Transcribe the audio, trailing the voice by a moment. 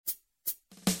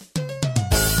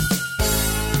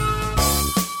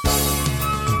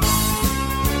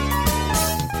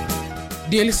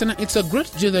Dear listener, it's a great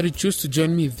joy that you choose to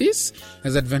join me. This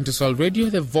is Adventist World Radio,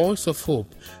 the voice of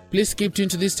hope. Please keep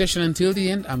tuned to this station until the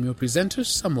end. I'm your presenter,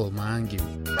 Samuel Maangi.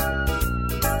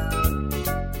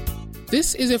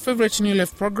 This is your favorite New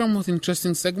Life program with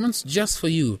interesting segments just for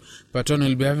you. But on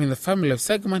will be having the Family Life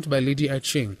segment by Lady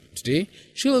Aching. Today,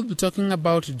 she will be talking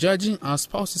about judging our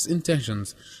spouse's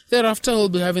intentions. Thereafter, we'll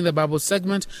be having the Bible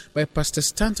segment by Pastor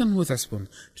Stanton Witherspoon.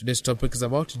 Today's topic is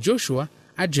about Joshua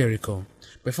at Jericho.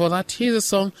 Before that, here's the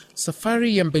song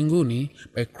Safari ya Mbinguni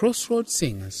by Crossroads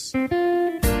Singers.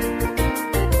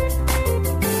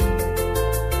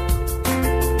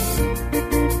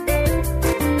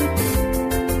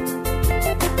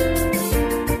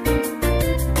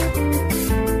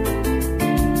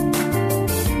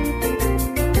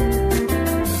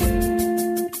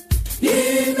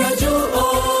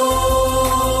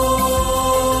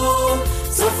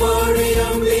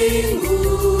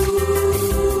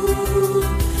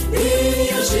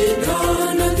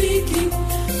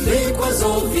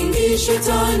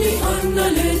 Shetani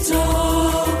analeta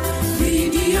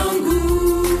dhidi yangu,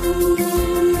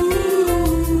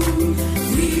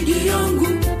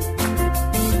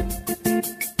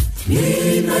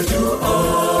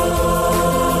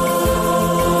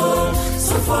 ninajua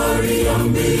safari ya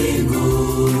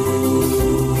mbingu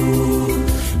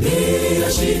ni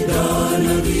ya shida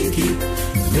na dhiki,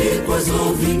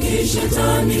 vikwazo vingi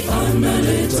shetani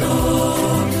analeta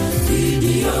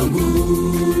dhidi yangu.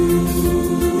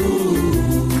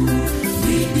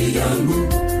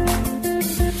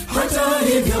 Hata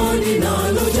hivyo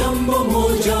ninalo jambo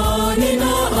moja,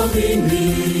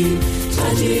 ninaamini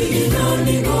taji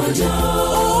inaningoja,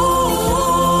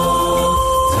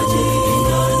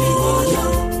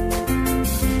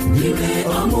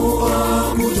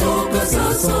 nimeamua kutoka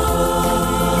sasa,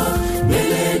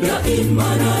 mbele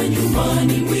daima na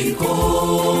nyumbani mwiko,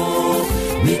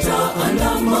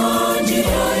 nitaandama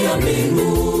njia ya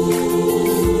mbingu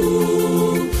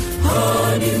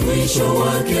mwisho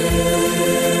wake,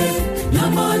 na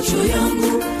macho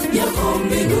yangu yako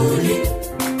mbinguni,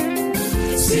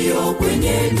 sio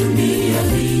kwenye dunia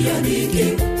hii ya dhiki.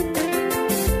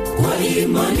 Kwa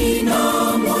imani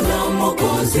namwona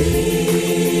Mwokozi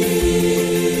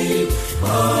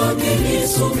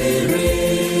akinisubiri,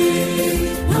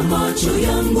 na macho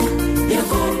yangu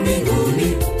yako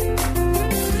mbinguni,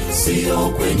 sio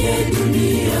kwenye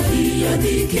dunia hii ya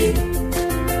dhiki.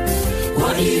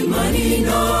 Kwa imani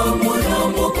namwona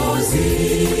Mwokozi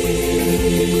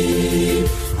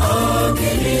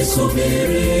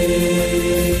akinisubiri.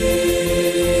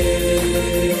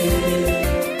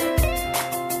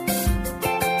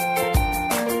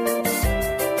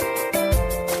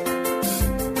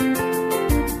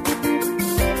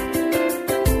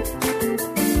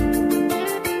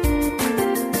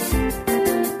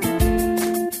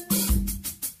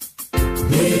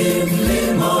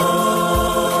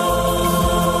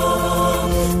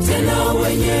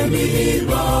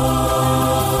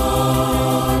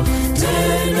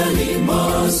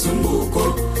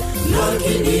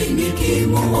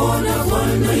 Nikimuona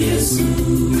Bwana Yesu,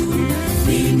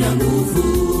 nina nguvu,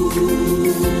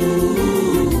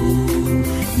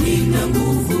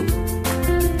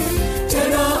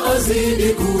 tena azidi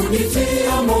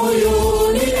kunitia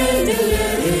moyo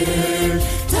niendelee.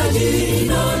 Taji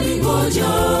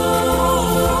inaningoja,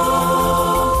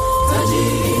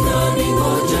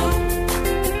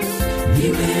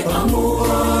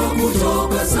 nimeamua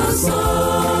kutoka sasa,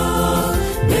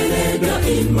 mbele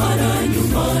daima na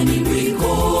nyumbani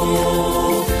mwiko,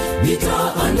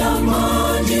 nitaandama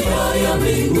njia ya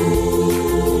mbingu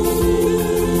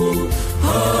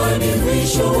hadi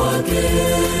mwisho wake,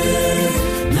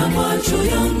 na macho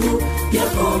yangu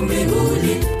yako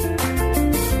mbinguni,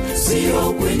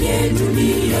 sio kwenye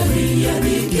dunia hii ya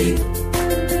dhiki.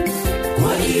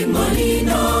 Kwa imani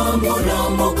namwona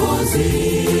Mwokozi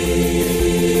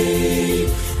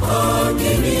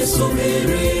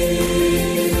akinisubiri,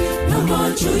 na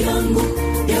macho yangu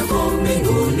yako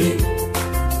mbinguni,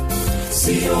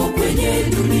 sio kwenye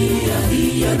dunia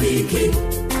hii ya dhiki.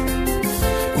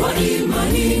 Kwa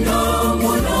imani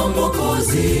namwona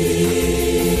Mwokozi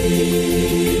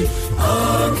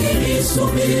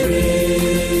akinisubiri.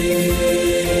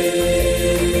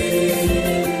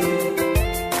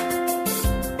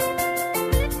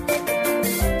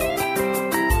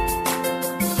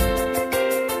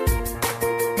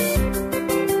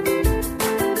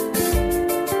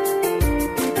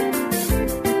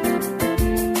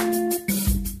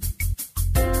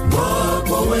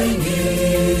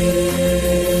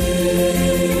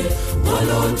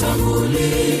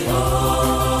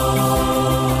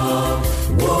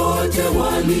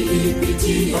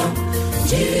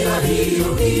 njia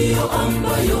hiyo hiyo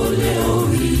ambayo leo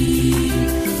hii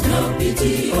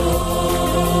napitia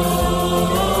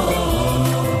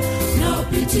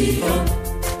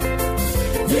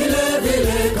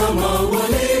vile kama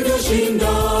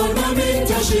walivyoshinda nami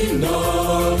nitashinda,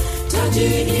 taji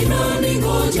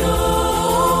inaningoja,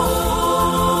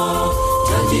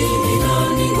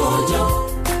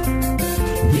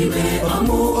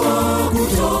 nimeamua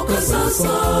kutoka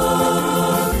sasa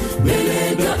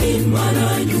mbele daima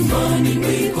na nyumbani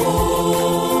mwiko,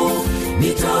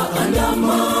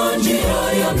 nitaandama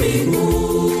njia ya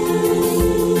mbingu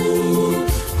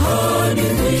hadi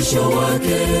mwisho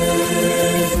wake,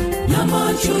 na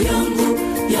macho yangu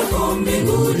yako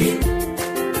mbinguni,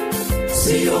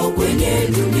 sio kwenye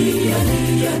dunia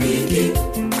hii ya dhiki.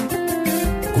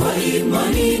 Kwa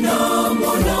imani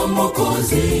namwona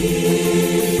Mwokozi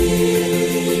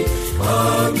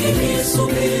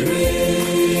akinisubiri,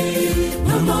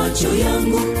 na macho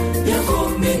yangu yako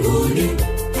mbinguni,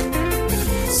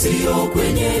 sio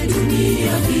kwenye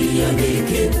dunia hii ya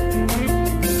dhiki.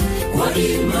 Kwa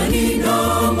imani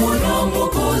namwona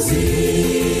Mwokozi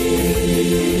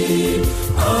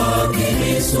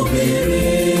akinisubiri.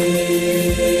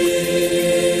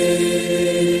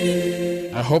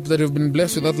 I hope that you've been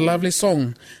blessed with that lovely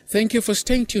song. Thank you for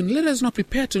staying tuned. Let us now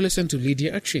prepare to listen to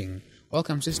Lydia Aching.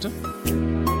 Welcome, sister.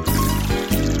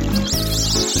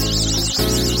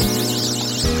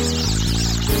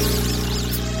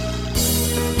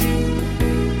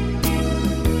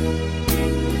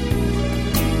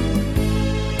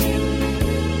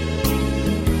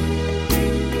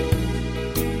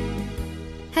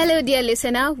 Hello, dear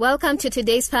listener. Welcome to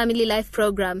today's Family Life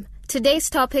program. Today's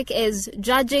topic is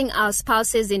judging our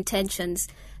spouse's intentions.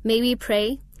 May we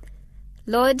pray?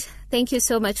 Lord, thank you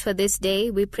so much for this day.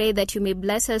 We pray that you may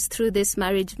bless us through this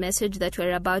marriage message that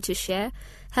we're about to share.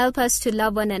 Help us to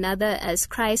love one another as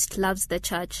Christ loves the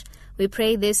church. We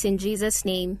pray this in Jesus'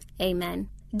 name. Amen.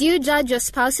 Do you judge your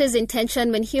spouse's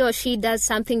intention when he or she does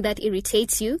something that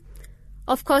irritates you?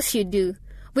 Of course you do.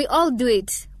 We all do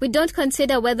it. We don't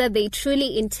consider whether they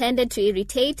truly intended to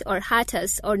irritate or hurt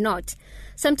us or not.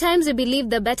 Sometimes we believe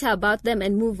the better about them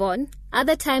and move on.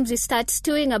 Other times we start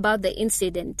stewing about the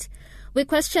incident. We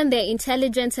question their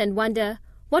intelligence and wonder,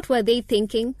 what were they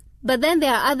thinking? But then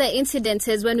there are other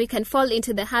incidences when we can fall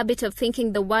into the habit of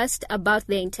thinking the worst about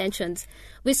their intentions.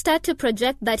 We start to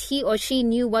project that he or she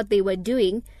knew what they were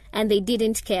doing and they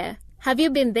didn't care. Have you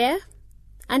been there?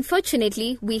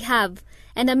 Unfortunately, we have.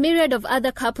 And a myriad of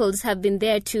other couples have been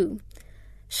there too.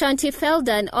 Shanti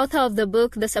Felden, author of the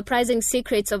book The Surprising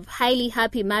Secrets of Highly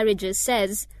Happy Marriages,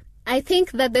 says, I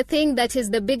think that the thing that is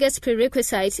the biggest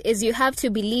prerequisite is you have to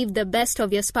believe the best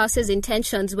of your spouse's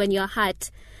intentions when you're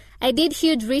hurt. I did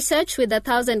huge research with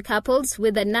 1,000 couples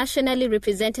with a nationally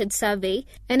represented survey,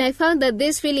 and I found that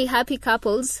these really happy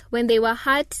couples, when they were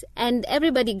hurt, and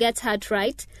everybody gets hurt,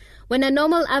 right? When a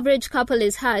normal average couple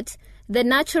is hurt, the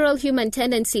natural human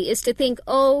tendency is to think,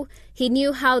 oh, he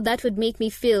knew how that would make me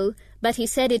feel, but he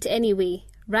said it anyway,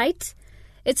 right?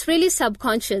 It's really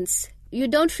subconscious. You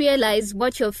don't realize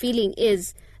what your feeling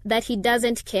is, that he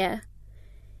doesn't care.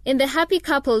 In the happy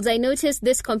couples, I noticed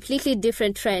this completely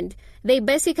different trend. They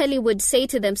basically would say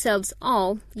to themselves,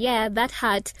 oh, yeah, that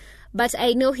hurt, but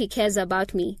I know he cares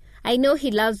about me. I know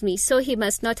he loves me, so he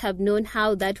must not have known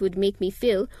how that would make me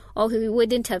feel, or he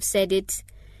wouldn't have said it.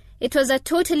 It was a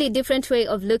totally different way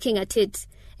of looking at it.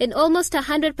 In almost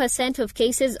 100% of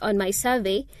cases on my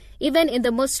survey, even in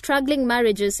the most struggling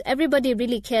marriages, everybody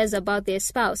really cares about their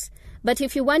spouse. But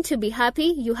if you want to be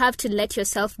happy, you have to let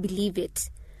yourself believe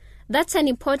it. That's an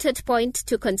important point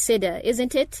to consider,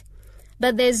 isn't it?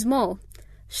 But there's more.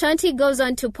 Shanti goes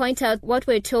on to point out what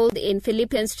we're told in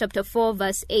Philippians chapter 4,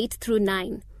 verse 8 through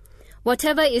 9.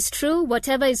 Whatever is true,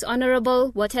 whatever is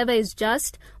honorable, whatever is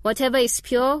just, whatever is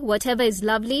pure, whatever is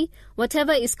lovely,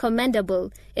 whatever is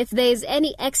commendable, if there is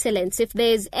any excellence, if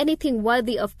there is anything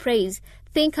worthy of praise,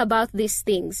 think about these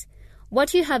things.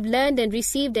 What you have learned and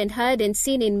received and heard and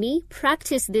seen in me,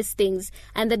 practice these things,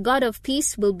 and the God of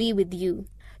peace will be with you.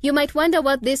 You might wonder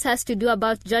what this has to do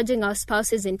about judging our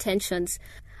spouse's intentions.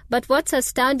 But what's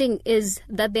astounding is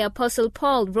that the Apostle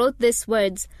Paul wrote these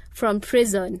words from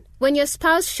prison. When your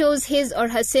spouse shows his or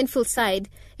her sinful side,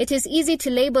 it is easy to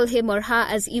label him or her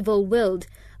as evil-willed,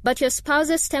 but your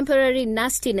spouse's temporary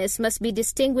nastiness must be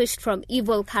distinguished from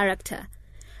evil character.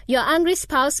 Your angry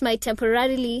spouse might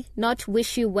temporarily not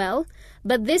wish you well,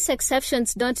 but these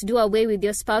exceptions don't do away with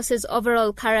your spouse's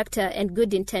overall character and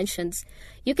good intentions.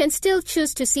 You can still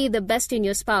choose to see the best in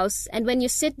your spouse, and when you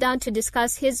sit down to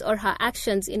discuss his or her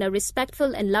actions in a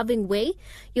respectful and loving way,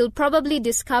 you'll probably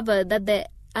discover that the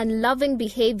unloving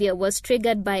behavior was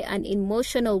triggered by an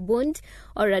emotional wound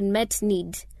or unmet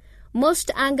need.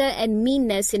 Most anger and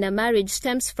meanness in a marriage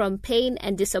stems from pain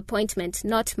and disappointment,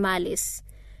 not malice.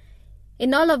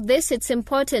 In all of this, it's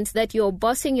important that you're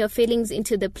bossing your feelings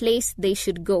into the place they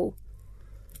should go.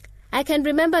 I can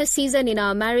remember a season in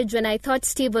our marriage when I thought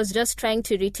Steve was just trying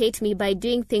to irritate me by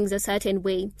doing things a certain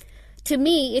way. To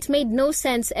me, it made no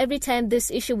sense every time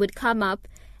this issue would come up,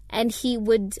 and he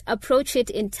would approach it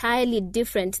entirely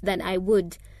different than I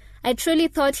would. I truly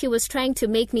thought he was trying to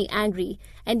make me angry,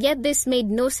 and yet this made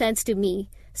no sense to me.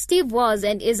 Steve was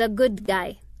and is a good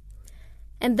guy.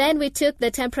 And then we took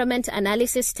the temperament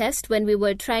analysis test when we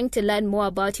were trying to learn more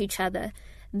about each other.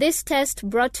 This test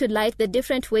brought to light the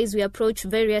different ways we approach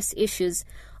various issues.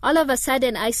 All of a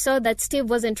sudden, I saw that Steve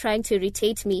wasn't trying to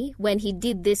irritate me when he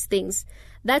did these things.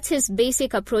 That's his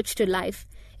basic approach to life.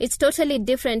 It's totally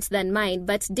different than mine,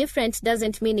 but different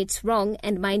doesn't mean it's wrong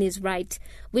and mine is right.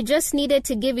 We just needed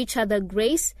to give each other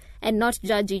grace and not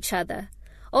judge each other.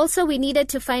 Also, we needed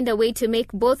to find a way to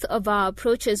make both of our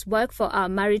approaches work for our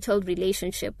marital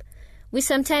relationship. We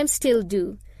sometimes still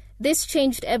do. This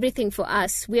changed everything for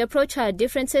us. We approach our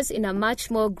differences in a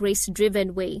much more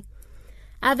grace-driven way.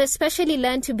 I've especially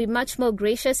learned to be much more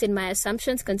gracious in my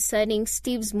assumptions concerning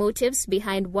Steve's motives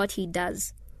behind what he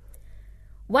does.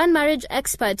 One marriage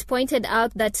expert pointed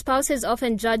out that spouses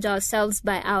often judge ourselves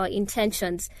by our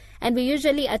intentions, and we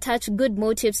usually attach good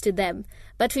motives to them,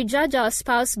 but we judge our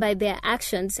spouse by their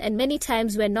actions, and many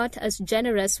times we're not as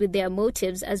generous with their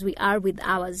motives as we are with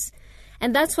ours.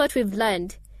 And that's what we've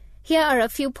learned. Here are a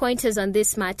few pointers on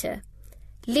this matter.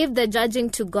 Leave the judging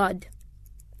to God.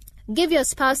 Give your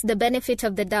spouse the benefit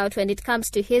of the doubt when it comes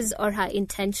to his or her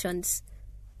intentions.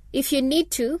 If you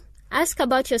need to, ask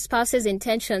about your spouse's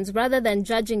intentions rather than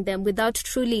judging them without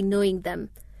truly knowing them.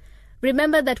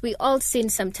 Remember that we all sin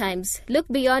sometimes. Look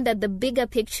beyond at the bigger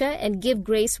picture and give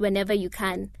grace whenever you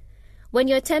can. When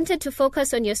you're tempted to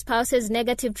focus on your spouse's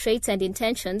negative traits and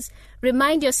intentions,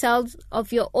 remind yourself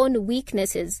of your own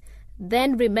weaknesses.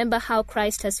 Then remember how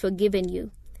Christ has forgiven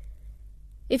you.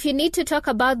 If you need to talk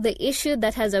about the issue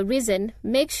that has arisen,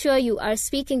 make sure you are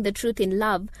speaking the truth in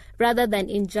love rather than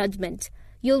in judgment.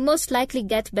 You'll most likely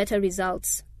get better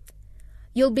results.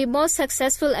 You'll be more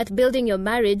successful at building your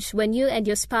marriage when you and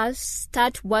your spouse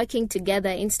start working together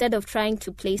instead of trying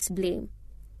to place blame.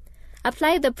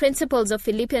 Apply the principles of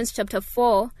Philippians chapter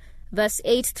 4, verse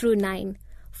 8 through 9.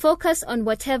 Focus on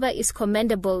whatever is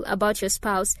commendable about your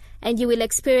spouse, and you will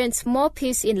experience more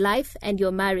peace in life and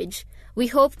your marriage. We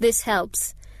hope this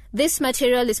helps. This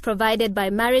material is provided by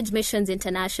Marriage Missions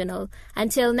International.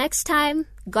 Until next time,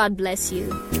 God bless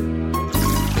you.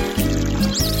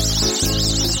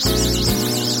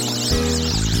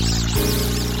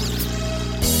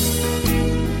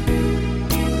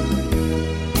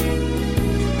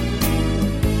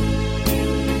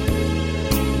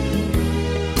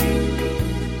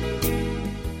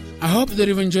 I hope that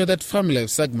you've enjoyed that Family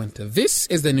Life segment. This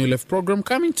is the New Life program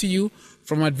coming to you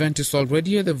from Adventist World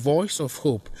Radio, the voice of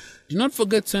hope. Do not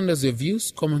forget to send us your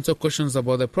views, comments or questions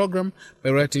about the program by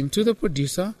writing to the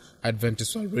producer,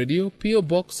 Adventist World Radio, P.O.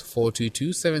 Box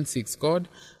 42276, code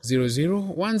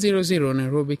 00100,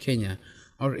 Nairobi, Kenya,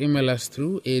 or email us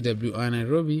through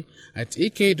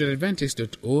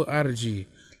awrnairobi@ek.adventist.org.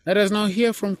 Let us now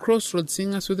hear from Crossroads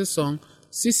Singers with the song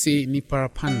Sisi Ni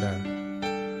Parapanda.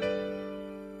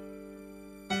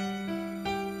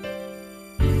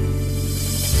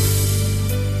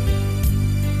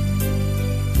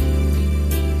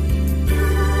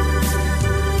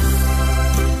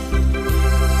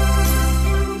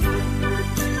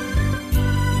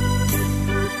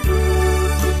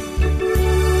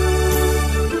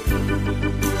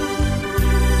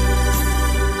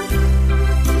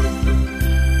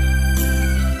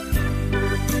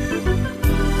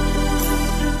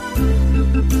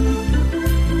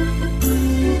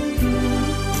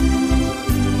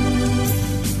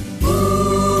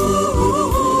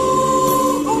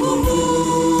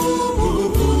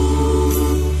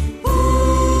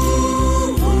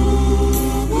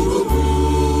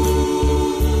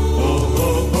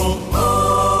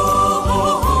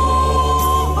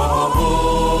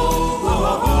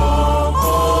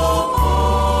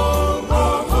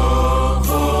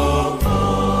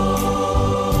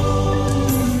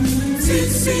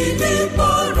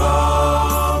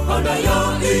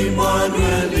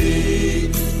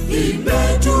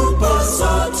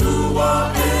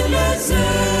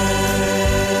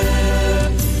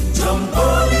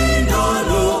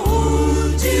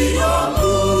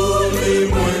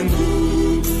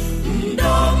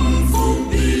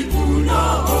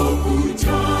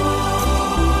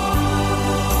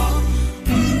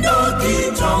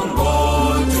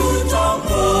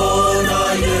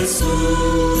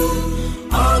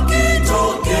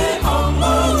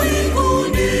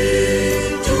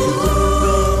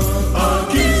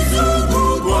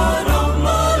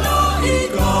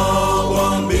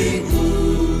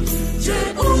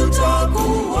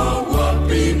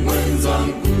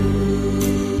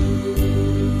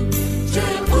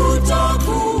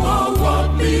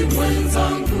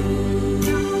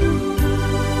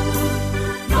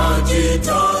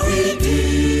 najitahidi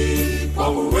kwa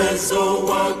uwezo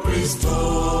wa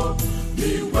Kristo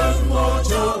niwe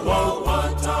mmoja wa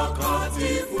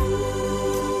watakatifu.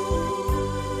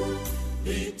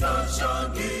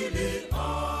 Nitashangilia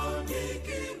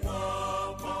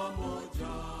nikiwa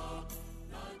pamoja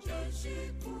na jeshi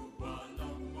kubwa la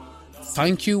malaika.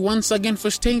 Thank you once again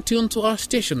for staying tuned to our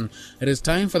station. It is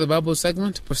time for the Bible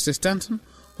segment. Pastor Stanton,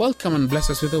 welcome and bless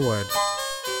us with a word.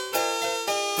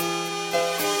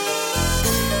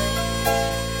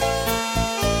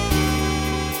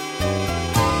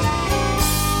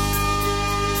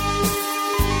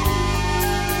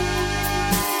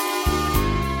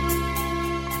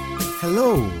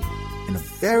 Hello, and a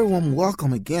very warm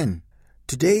welcome again.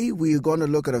 Today we are going to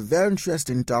look at a very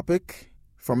interesting topic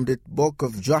from the book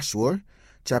of Joshua,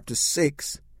 chapter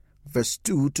 6, verse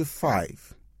 2 to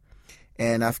 5.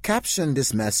 And I've captioned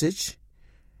this message,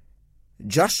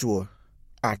 Joshua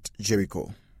at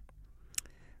Jericho.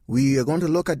 We are going to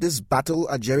look at this battle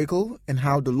at Jericho and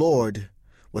how the Lord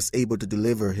was able to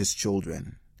deliver his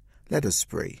children. Let us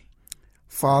pray.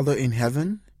 Father in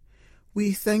heaven,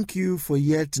 we thank you for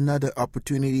yet another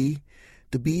opportunity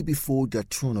to be before the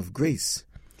throne of grace,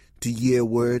 to hear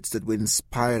words that will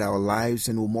inspire our lives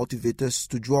and will motivate us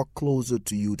to draw closer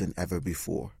to you than ever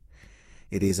before.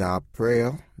 It is our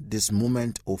prayer this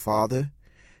moment, O Father,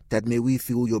 that may we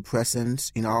feel your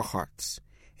presence in our hearts,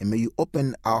 and may you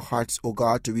open our hearts, O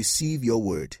God, to receive your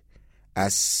word,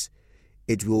 as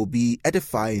it will be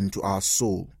edifying to our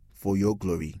soul for your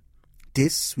glory.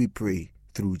 This we pray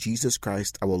through Jesus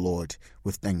Christ our Lord,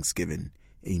 with thanksgiving.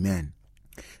 Amen.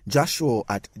 Joshua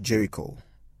at Jericho.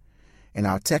 And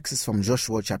our text is from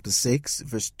Joshua chapter 6,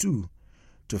 verse 2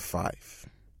 to 5.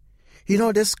 You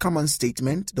know, this common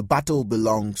statement, the battle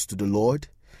belongs to the Lord,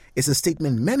 is a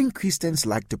statement many Christians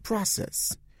like to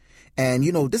process. And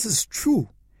you know, this is true.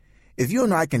 If you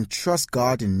and I can trust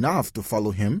God enough to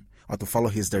follow him or to follow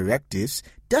his directives,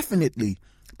 definitely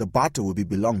the battle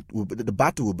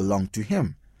will belong to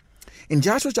him. In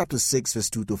Joshua chapter 6, verse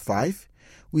 2 to 5,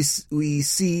 we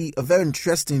see a very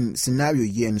interesting scenario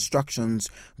here, instructions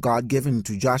God given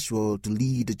to Joshua to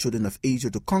lead the children of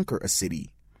Israel to conquer a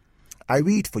city. I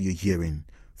read for your hearing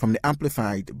from the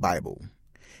Amplified Bible.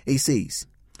 It says,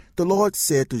 "The Lord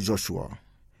said to Joshua,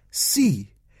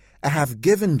 See, I have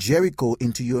given Jericho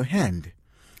into your hand,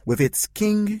 with its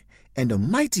king and the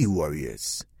mighty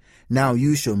warriors. Now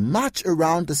you shall march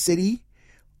around the city,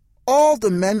 all the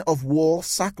men of war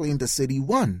circling the city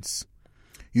once.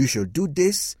 You shall do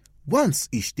this once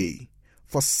each day,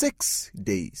 for 6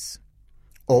 days.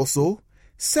 Also,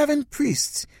 7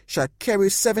 priests shall carry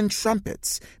 7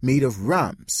 trumpets made of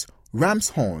ram's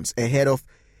horns ahead of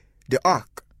the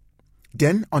ark.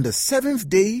 Then on the 7th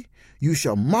day you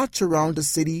shall march around the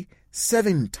city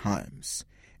 7 times,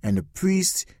 and the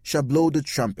priests shall blow the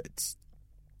trumpets.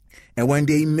 And when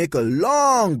they make a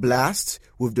long blast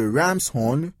with the ram's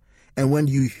horn, and when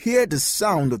you hear the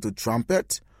sound of the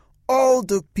trumpet, all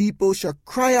the people shall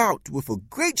cry out with a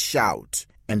great shout,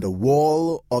 and the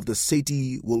wall of the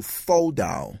city will fall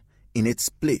down in its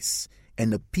place,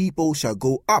 and the people shall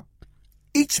go up,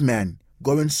 each man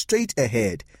going straight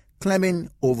ahead, climbing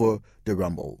over the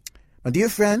rumble." My dear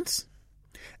friends,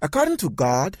 according to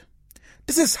God,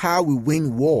 this is how we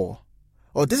win war,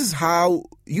 or this is how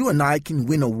you and I can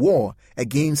win a war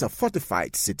against a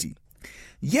fortified city.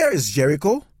 Here is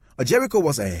Jericho. Jericho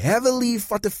was a heavily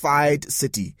fortified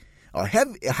city,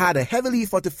 had a heavily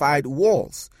fortified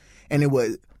walls, and it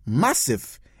was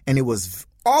massive, and it was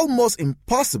almost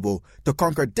impossible to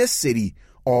conquer this city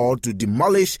or to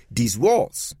demolish these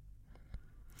walls.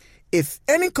 If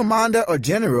any commander or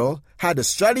general had a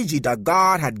strategy that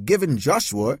God had given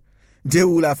Joshua, they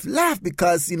would have laughed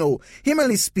because,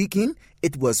 humanly speaking,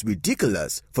 it was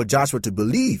ridiculous for Joshua to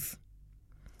believe.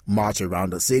 March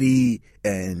around the city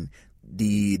and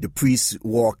the priests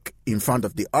walk in front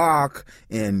of the ark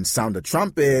and sound the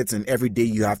trumpets, and every day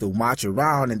you have to march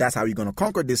around, and that's how you're going to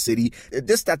conquer this city.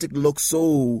 This tactic looks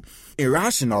so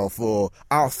irrational for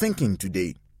our thinking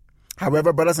today.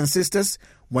 However, brothers and sisters,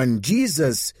 when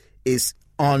Jesus is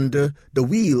on the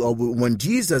wheel, or when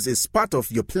Jesus is part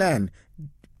of your plan,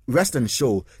 rest and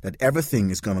show that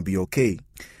everything is going to be okay.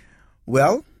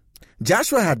 Well,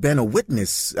 Joshua had been a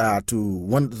witness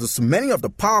to many of the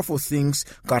powerful things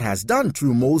God has done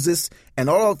through Moses and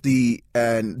with the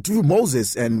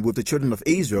children of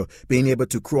Israel being able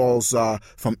to cross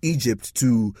from Egypt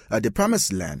to the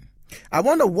promised land. I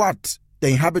wonder what the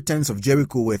inhabitants of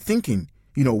Jericho were thinking,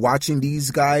 watching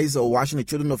these guys or watching the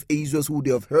children of Israel who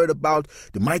they have heard about.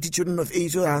 The mighty children of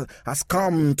Israel has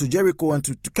come to Jericho and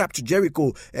to capture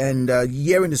Jericho, and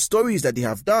hearing the stories that they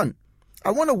have done.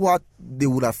 I wonder what they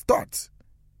would have thought,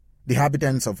 the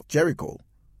inhabitants of Jericho,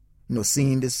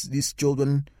 seeing these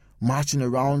children marching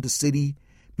around the city,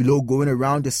 going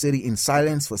around the city in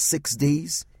silence for 6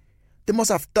 days. They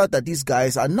must have thought that these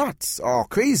guys are nuts or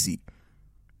crazy.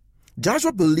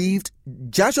 Joshua believed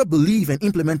and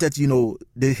implemented,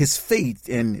 his faith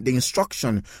and the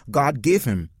instruction God gave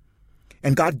him.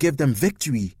 And God gave them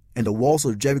victory, and the walls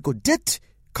of Jericho did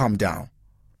come down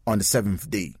on the 7th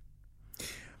day.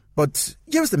 But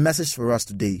here's the message for us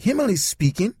today. Humanly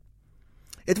speaking,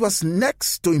 it was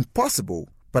next to impossible.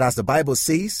 But as the Bible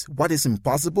says, what is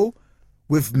impossible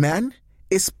with man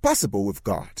is possible with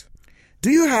God. Do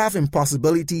you have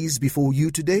impossibilities before you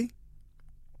today?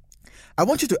 I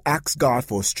want you to ask God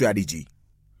for a strategy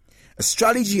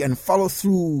and follow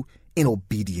through in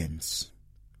obedience.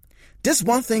 This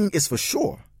one thing is for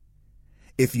sure.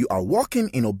 If you are walking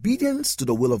in obedience to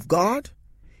the will of God,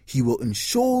 He will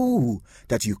ensure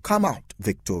that you come out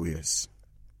victorious.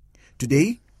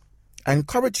 Today, I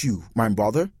encourage you, my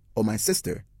brother or my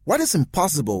sister, what is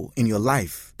impossible in your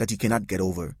life that you cannot get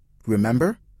over?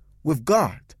 Remember, with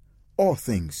God, all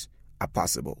things are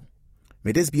possible.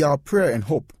 May this be our prayer and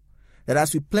hope, that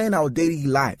as we plan our daily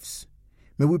lives,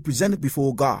 may we present it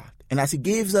before God, and as He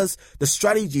gives us the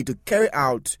strategy to carry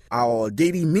out our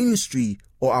daily ministry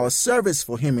or our service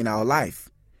for Him in our life,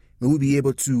 may we be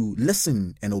able to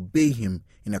listen and obey Him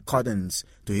in accordance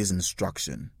to His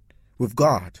instruction. With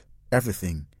God,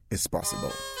 everything is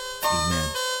possible. Amen.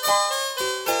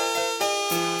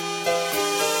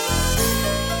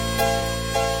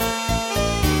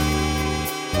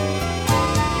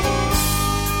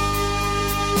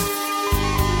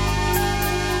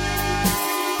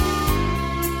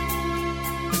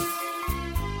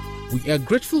 We are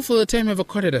grateful for the time you've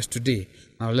accorded us today.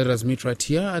 Now let us meet right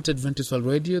here at Adventist World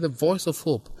Radio, the voice of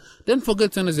hope. Don't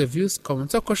forget to send us your views,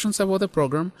 comments, or questions about the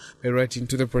program by writing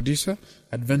to the producer,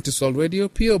 Adventist World Radio,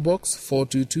 P.O. Box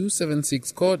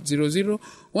 42276, code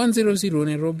 00100,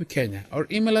 Nairobi, Kenya, or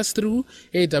email us through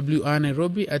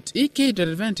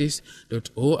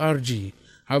awrnairobi@ek.adventist.org.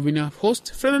 I've been your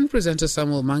host, friend and presenter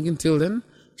Samuel Mangin. Till then,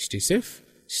 stay safe,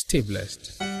 stay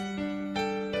blessed.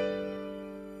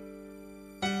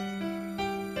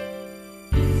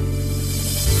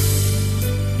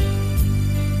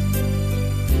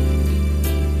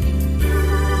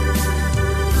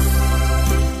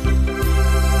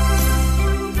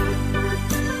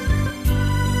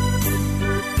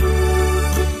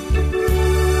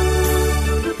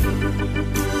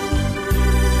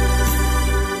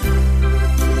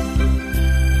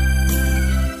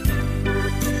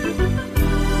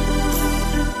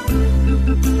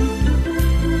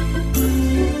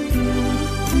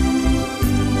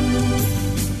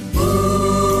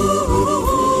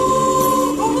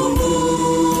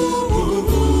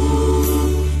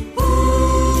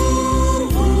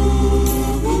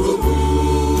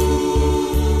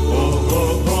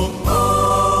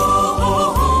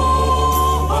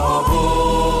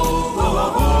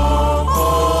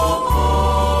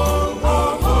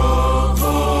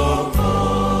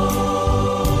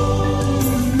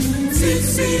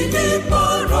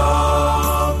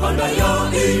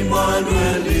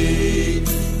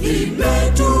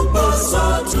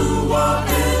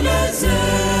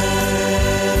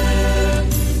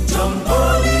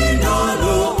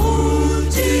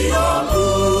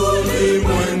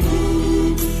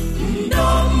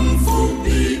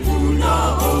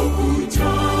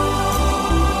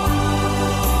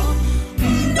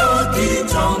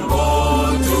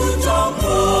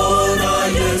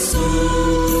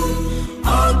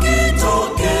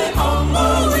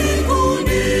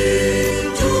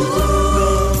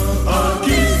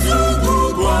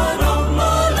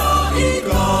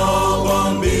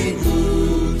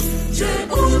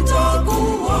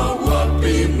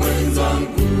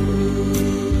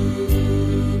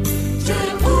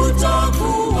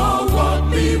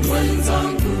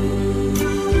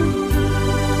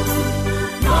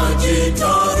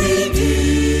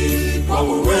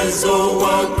 uwezo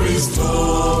wa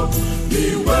Kristo,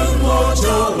 niwe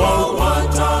mmoja wa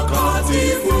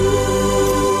watakatifu.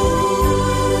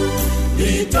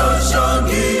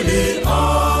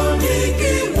 Nitashangilia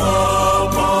nikiwa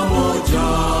pamoja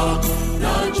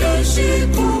na jeshi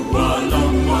kubwa la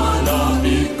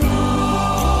malaika.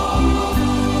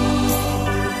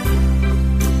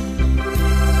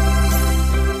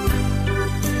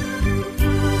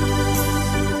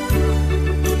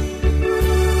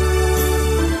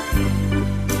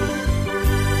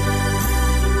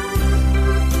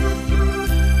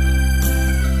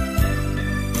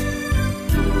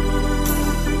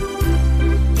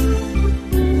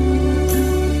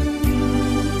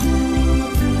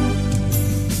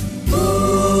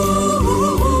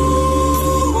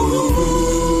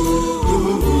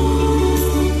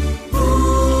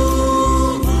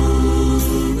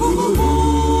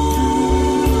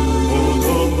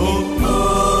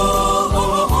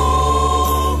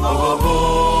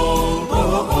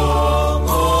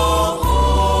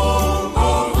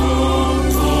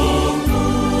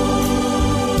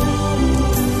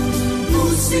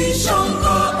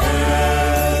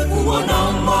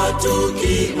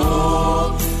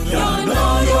 matukio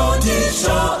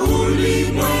yanayotisha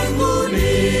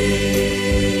ulimwenguni.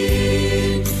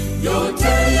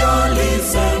 Yote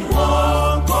yalisemwa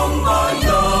kwamba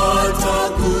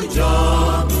yatakuja.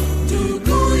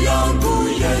 Ndugu yangu,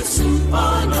 Yesu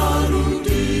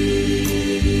anarudi.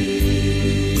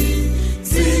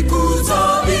 Siku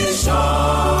zaisha,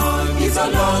 giza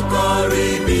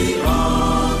lakaribia,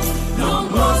 na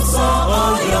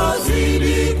masaa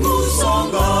yazidi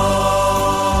kusonga.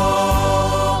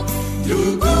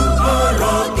 Ndugu,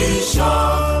 harakisha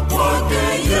kwake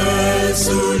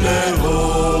Yesu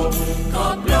leo,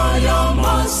 kabla ya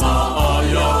masaa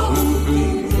ya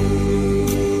hukumu.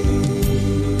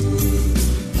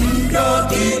 Muda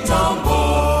kitambo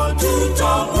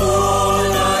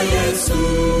tutamuona Yesu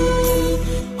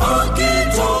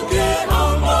akitokea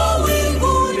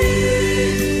mawinguni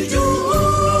juu,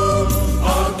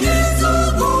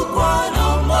 akizungukwa na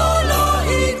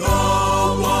malaika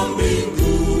wa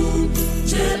mbingu.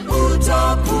 Je,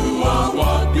 utakuwa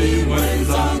wapi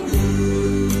mwenzangu?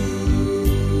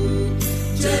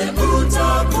 Je,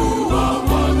 utakuwa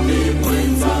wapi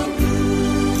mwenzangu?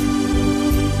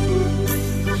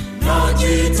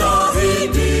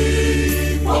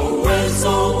 Najitahidi kwa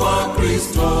uwezo wa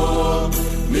Kristo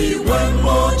niwe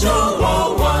mmoja wa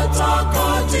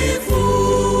watakatifu.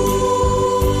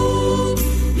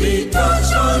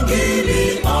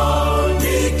 Nitashangilia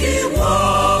nikiwa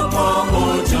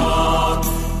pamoja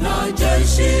na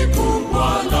jeshi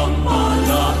kubwa la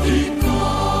malaika.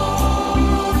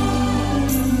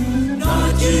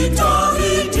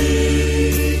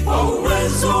 Najitahidi kwa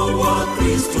uwezo wa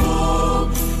Kristo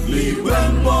niwe